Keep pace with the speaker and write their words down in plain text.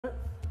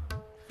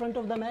front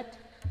of the mat,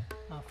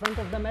 front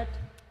of the mat.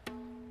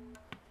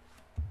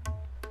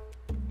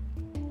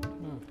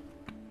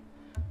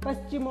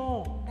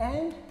 Paschimo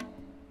and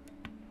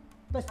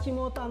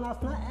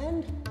Paschimottanasana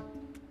and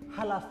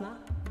Halasana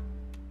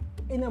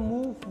in a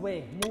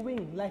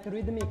moving like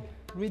rhythmic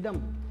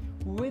rhythm,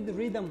 with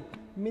rhythm,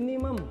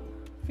 minimum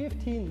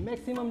 15,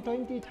 maximum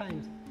 20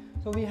 times.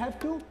 So we have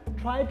to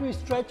try to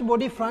stretch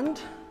body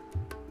front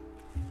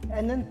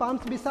and then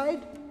palms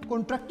beside,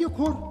 contract your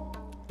core,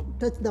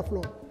 touch the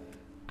floor.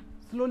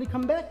 Slowly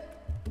come back,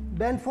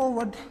 bend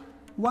forward,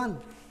 1.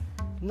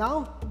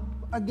 Now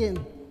again.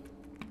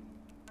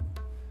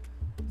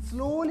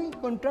 Slowly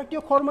contract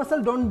your core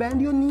muscle, don't bend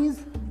your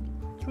knees,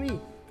 3.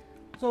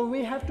 So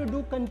we have to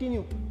do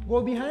continue.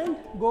 Go behind,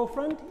 go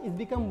front, it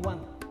become 1.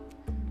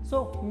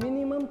 So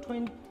minimum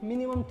 20,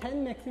 minimum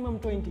 10, maximum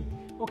 20.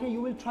 Okay,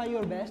 you will try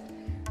your best.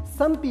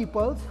 Some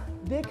people,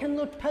 they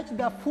cannot touch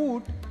the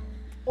foot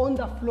on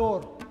the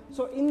floor.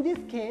 So in this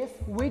case,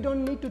 we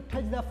don't need to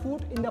touch the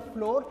foot in the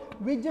floor.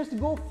 We just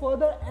go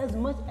further as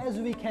much as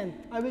we can.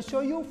 I will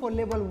show you for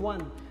level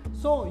 1.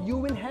 So you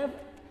will have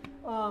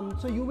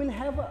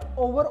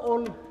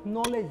overall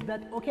knowledge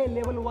that okay,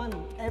 level 1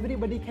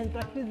 everybody can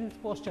practice this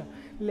posture.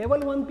 Level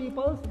 1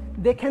 people,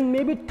 they can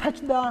maybe touch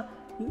the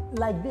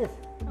like this.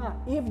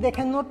 If they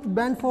cannot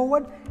bend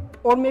forward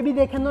or maybe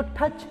they cannot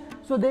touch,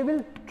 so they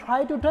will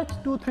try to touch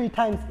 2-3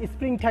 times.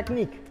 Spring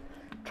technique.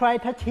 Try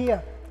touch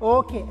here.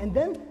 Okay, and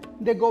then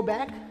they go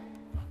back.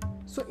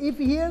 So if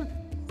here,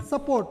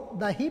 support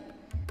the hip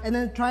and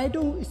then try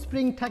to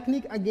spring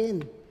technique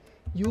again.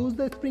 Use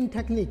the spring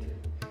technique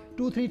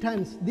 2-3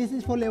 times. This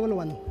is for level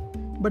 1.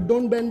 But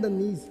don't bend the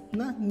knees.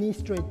 Knee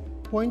straight.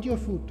 Point your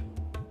foot.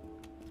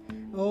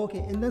 Okay,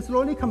 and then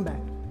slowly come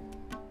back.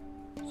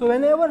 So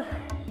whenever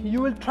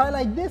you will try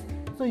like this,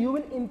 so you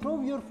will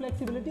improve your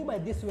flexibility by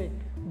this way.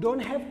 Don't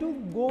have to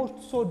go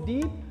so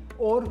deep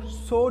or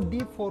so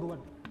deep forward.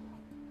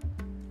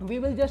 We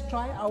will just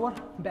try our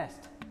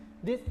best.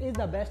 This is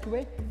the best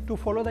way to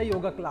follow the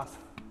yoga class.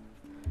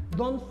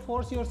 Don't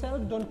force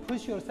yourself, don't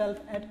push yourself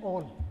at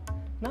all.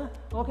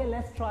 Okay,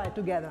 let's try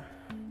together.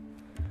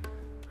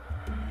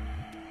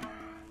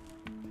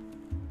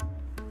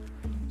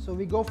 So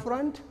we go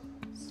front,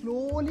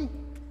 slowly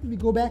we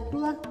go back to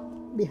the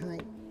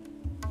behind.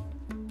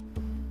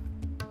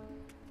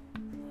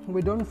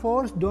 We don't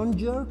force, don't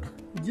jerk,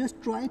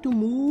 just try to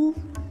move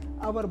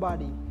our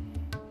body.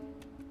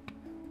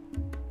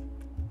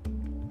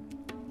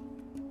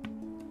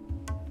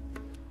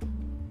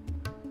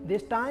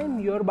 This time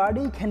your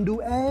body can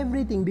do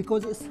everything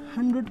because it's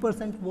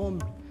 100%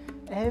 warm.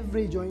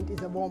 Every joint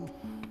is a warm.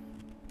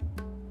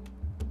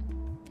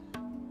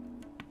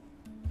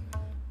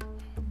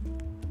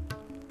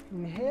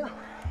 Inhale,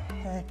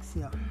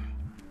 exhale.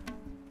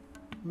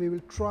 We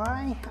will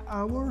try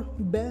our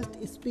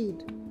best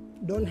speed.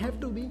 Don't have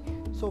to be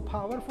so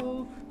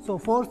powerful, so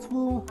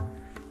forceful.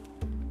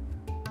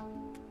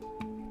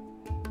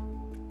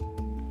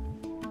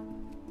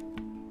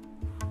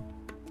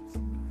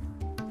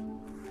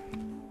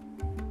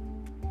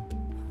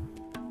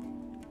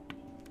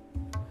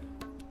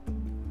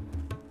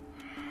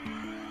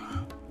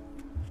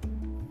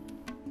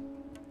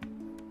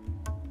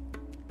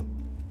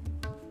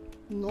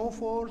 No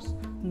force,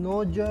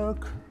 no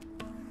jerk.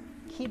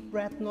 Keep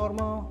breath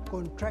normal,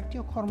 contract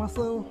your core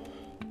muscle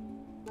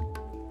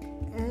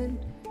and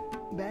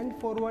bend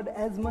forward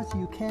as much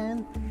you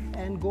can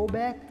and go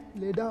back,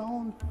 lay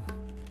down,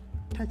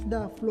 touch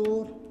the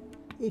floor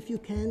if you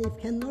can. If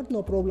cannot,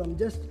 no problem.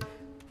 Just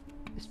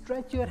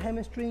stretch your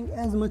hamstring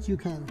as much you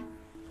can.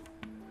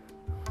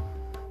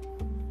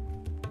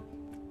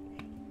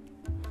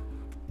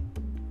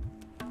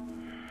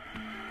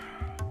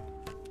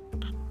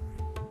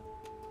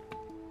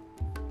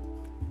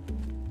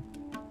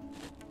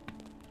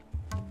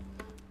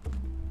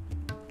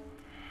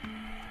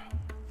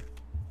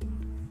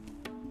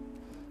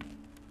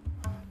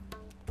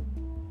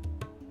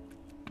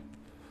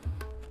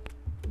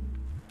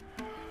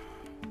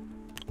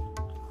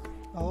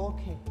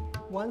 Okay,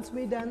 once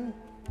we're done,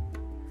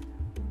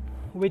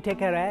 we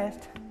take a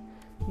rest,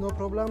 no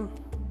problem.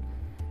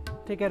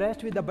 Take a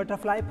rest with the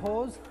butterfly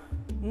pose.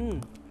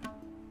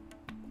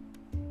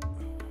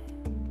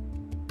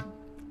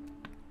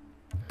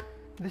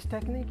 This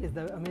technique is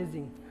the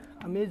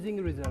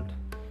amazing result.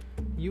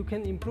 You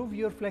can improve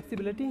your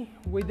flexibility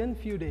within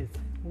few days.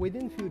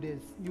 Within few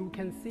days, you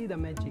can see the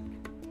magic.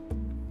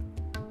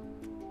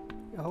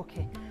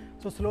 Okay,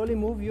 so slowly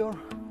move your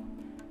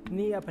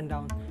knee up and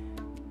down.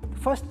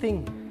 First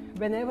thing,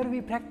 whenever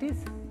we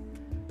practice,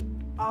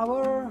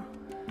 our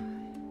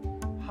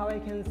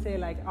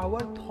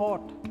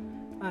thought,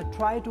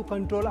 try to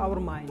control our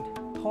mind.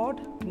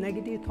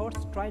 Negative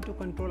thoughts, try to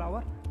control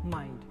our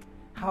mind.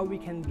 How we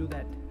can do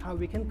that? How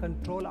we can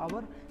control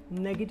our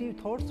negative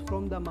thoughts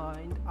from the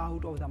mind,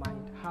 out of the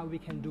mind. How we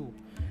can do?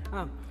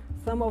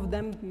 Some of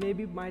them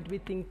maybe might be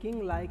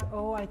thinking like,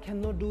 oh, I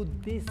cannot do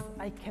this,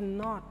 I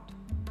cannot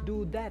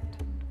do that.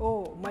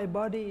 Oh, my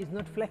body is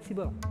not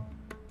flexible.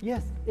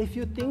 Yes, if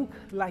you think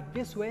like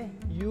this way,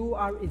 you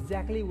are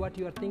exactly what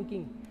you are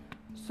thinking.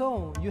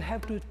 So you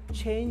have to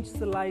change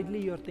slightly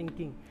your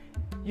thinking.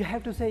 You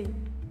have to say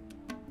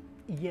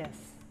yes.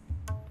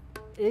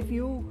 If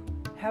you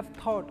have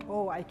thought,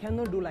 oh, I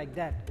cannot do like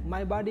that,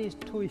 my body is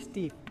too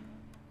stiff.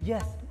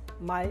 Yes,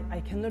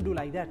 I cannot do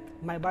like that,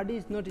 my body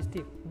is not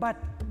stiff, but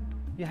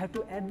you have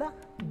to add the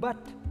but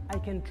I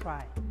can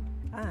try.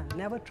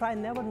 Never try,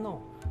 never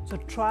know. So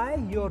try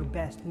your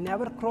best,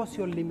 never cross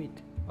your limit.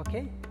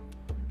 Okay,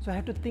 so I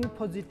have to think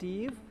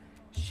positive,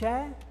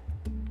 share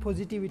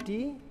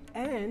positivity,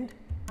 and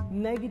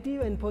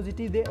negative and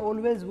positive, they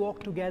always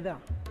work together.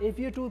 If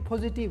you're too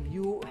positive,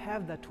 you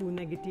have the too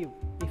negative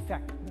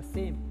effect, the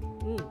same.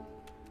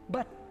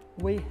 But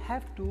we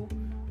have to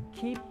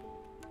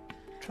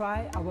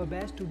try our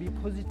best to be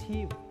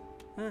positive.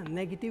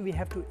 Negative we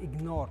have to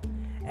ignore.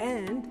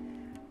 And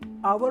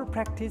our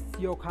practice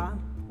yoga,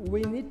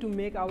 we need to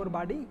make our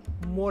body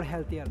more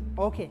healthier.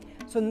 Okay,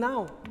 so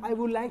now I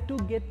would like to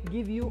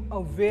give you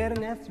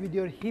awareness with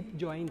your hip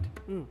joint.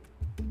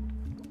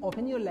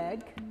 Open your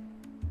leg.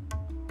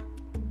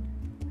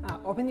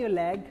 Open your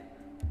leg.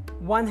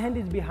 One hand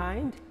is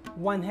behind,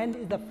 one hand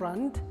is the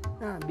front,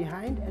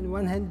 behind, and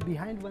one hand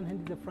behind, one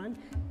hand is the front.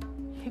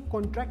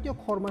 Contract your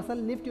core muscle,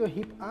 lift your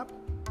hip up.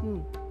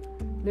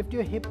 Lift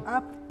your hip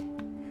up,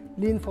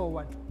 lean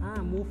forward,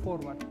 move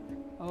forward.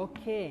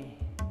 Okay.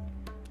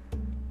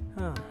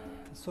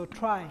 So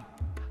try.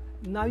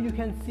 Now you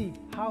can see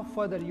how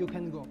further you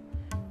can go.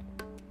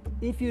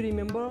 If you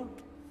remember,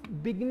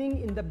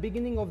 in the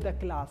beginning of the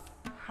class,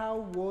 how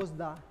was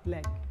the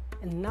leg?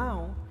 And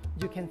now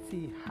you can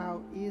see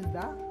how is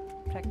the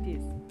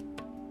practice.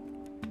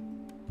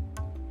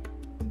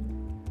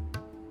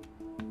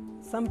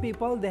 Some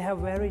people, they have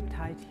very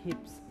tight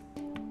hips,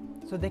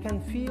 so they can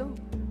feel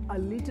a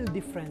little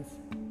difference.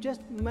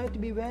 Just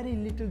might be very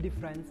little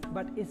difference,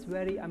 but it's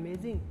very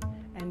amazing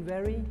and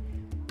very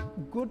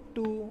good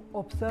to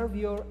observe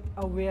your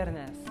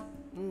awareness.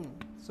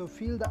 So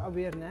feel the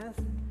awareness.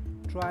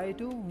 Try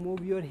to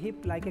move your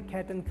hip like a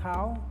cat and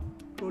cow.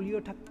 Roll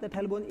your the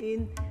tailbone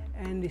in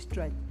and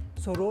stretch.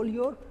 So roll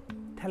your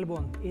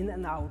tailbone in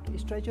and out.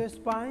 Stretch your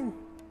spine,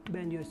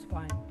 bend your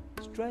spine.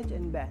 Stretch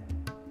and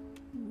bend.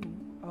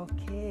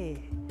 Okay,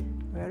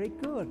 very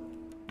good.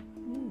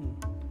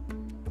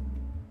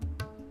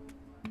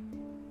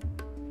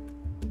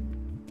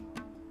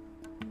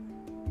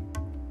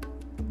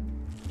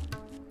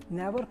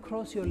 Never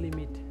cross your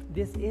limit.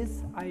 This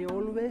is, I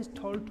always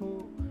told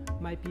to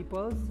my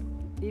peoples,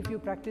 if you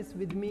practice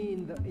with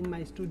me in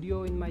my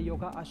studio, in my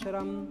yoga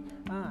ashram,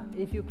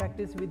 if you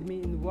practice with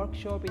me in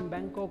workshop in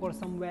Bangkok or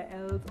somewhere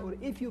else, or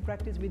if you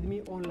practice with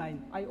me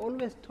online, I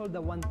always told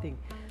the one thing: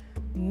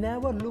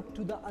 never look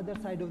to the other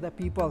side of the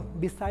people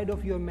beside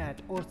of your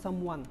mat or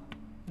someone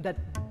that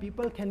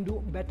people can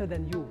do better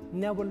than you.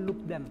 Never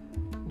look them.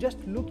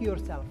 Just look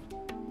yourself.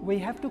 We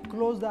have to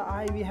close the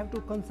eye. We have to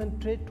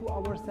concentrate to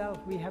ourselves.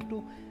 We have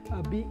to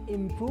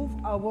improve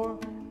our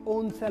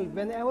own self.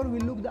 Whenever we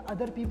look the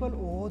other people,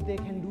 oh, they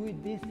can do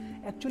it this.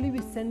 Actually,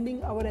 we're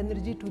sending our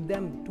energy to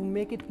them to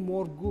make it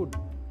more good.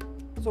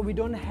 So we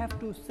don't have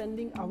to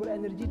sending our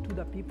energy to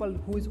the people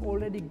who is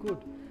already good.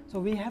 So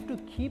we have to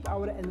keep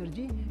our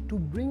energy to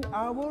bring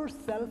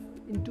ourselves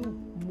into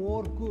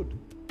more good.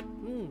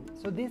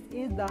 So this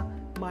is the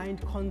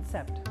mind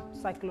concept,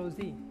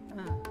 psychology.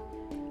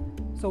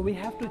 So we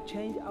have to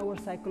change our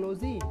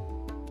psychology.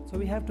 So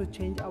we have to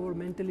change our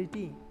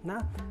mentality.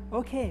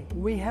 Okay,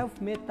 we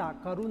have metta,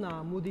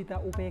 karuna, mudita,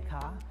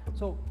 upekha.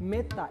 So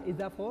metta is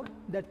for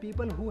that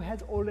people who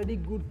has already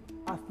good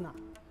asana.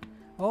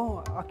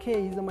 Oh,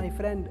 okay, he's my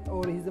friend,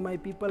 or he's my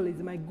people,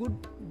 he's my good.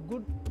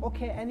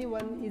 Okay,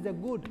 anyone is a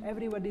good,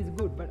 everybody is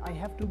good, but I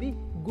have to be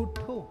good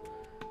too.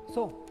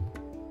 So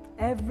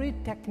every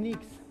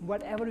techniques,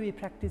 whatever we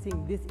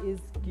practicing, this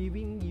is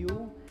giving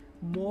you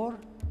more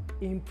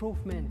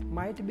improvement.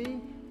 Might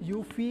be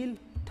you feel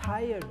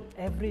tired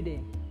every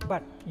day,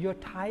 but your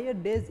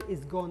tired days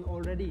is gone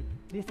already.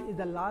 This is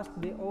the last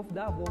day of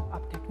the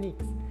warm-up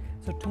techniques.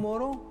 So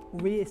tomorrow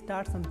we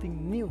start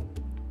something new.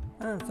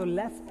 So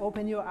let's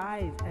open your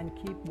eyes and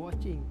keep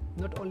watching.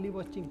 Not only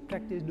watching,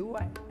 practice do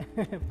I?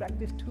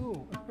 Practice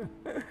too.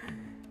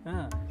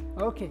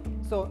 Okay,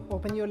 so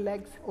open your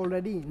legs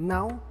already.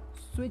 Now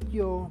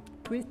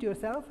twist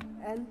yourself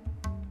and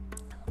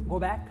go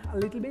back a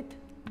little bit.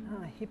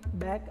 Hip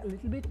back a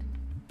little bit.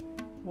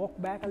 Walk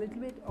back a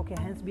little bit. Okay,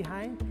 hands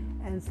behind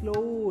and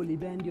slowly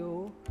bend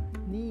your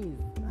knees.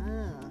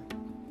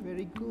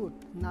 Very good.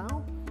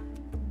 Now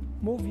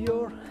move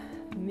your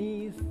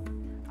knees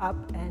up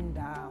and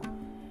down.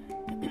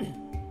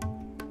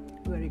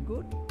 Very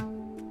good.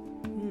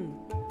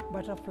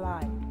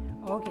 Butterfly.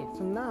 Okay,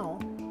 so now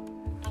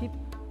keep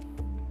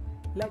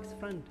legs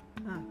front.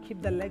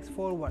 Keep the legs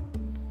forward.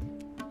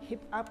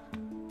 Hip up.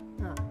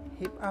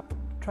 Hip up.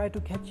 Try to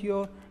catch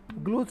your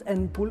glutes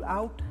and pull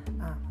out.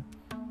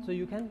 So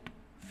you can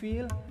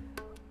feel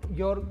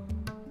your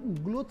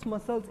glutes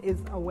muscles is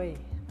away.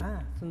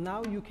 So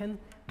now you can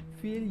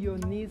feel your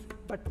knees,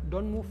 but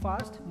don't move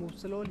fast, move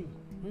slowly.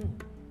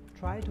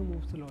 Try to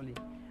move slowly.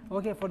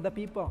 Okay, for the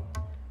people,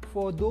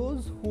 for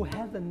those who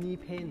have the knee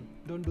pain,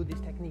 don't do this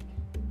technique.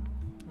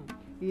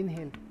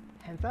 Inhale,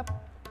 hands up,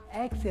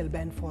 exhale,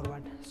 bend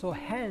forward. So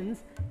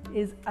hands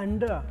is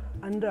under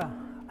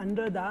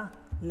the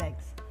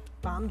legs,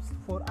 palms,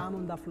 forearm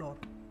on the floor.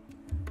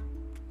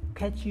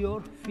 Catch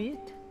your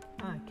feet,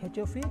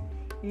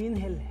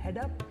 inhale, head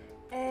up,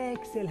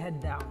 exhale, head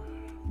down,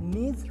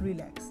 knees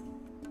relax.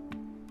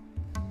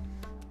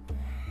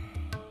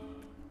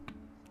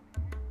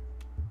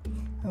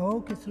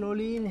 Okay,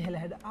 slowly inhale,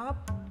 head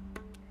up,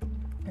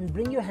 and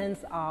bring your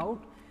hands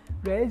out,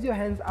 raise your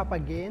hands up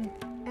again,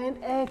 and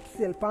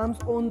exhale, palms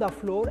on the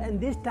floor, and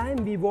this time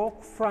we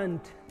walk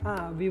front,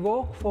 we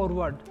walk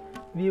forward,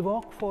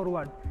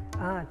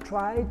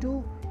 try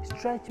to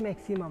stretch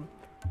maximum.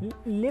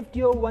 Lift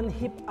your one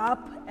hip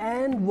up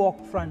and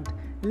walk front,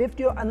 lift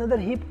your another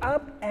hip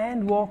up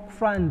and walk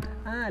front,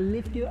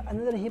 lift your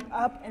another hip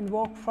up and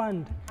walk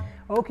front.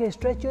 Okay,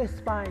 stretch your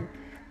spine,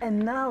 and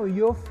now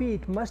your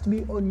feet must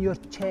be on your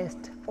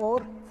chest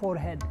or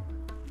forehead.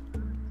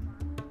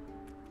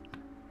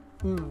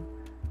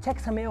 Check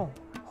smell,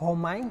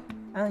 home mind,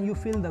 you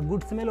feel the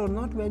good smell or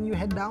not when you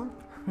head down.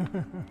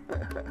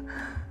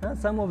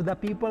 Some of the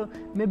people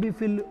maybe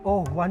feel,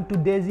 oh, want to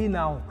daisy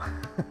now.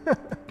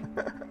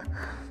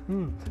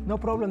 No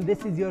problem,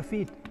 this is your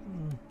feet,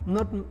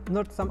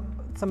 not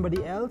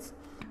somebody else.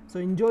 So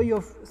enjoy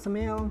your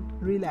smell,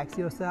 relax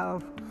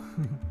yourself.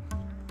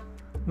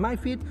 My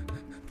feet,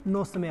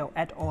 no smell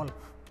at all,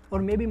 or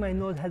maybe my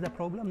nose has a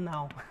problem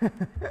now.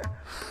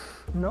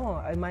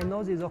 No, my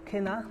nose is okay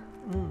now.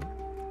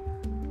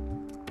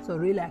 So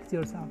relax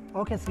yourself.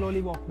 Okay,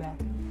 slowly walk back.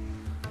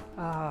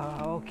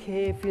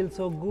 Okay, feels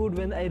so good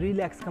when I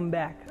relax, come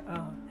back.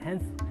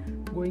 Hands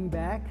going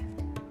back.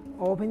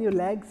 Open your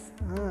legs,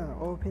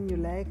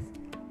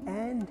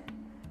 and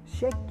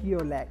shake your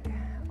leg.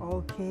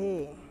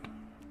 Okay,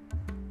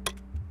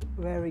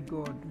 very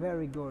good,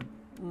 very good.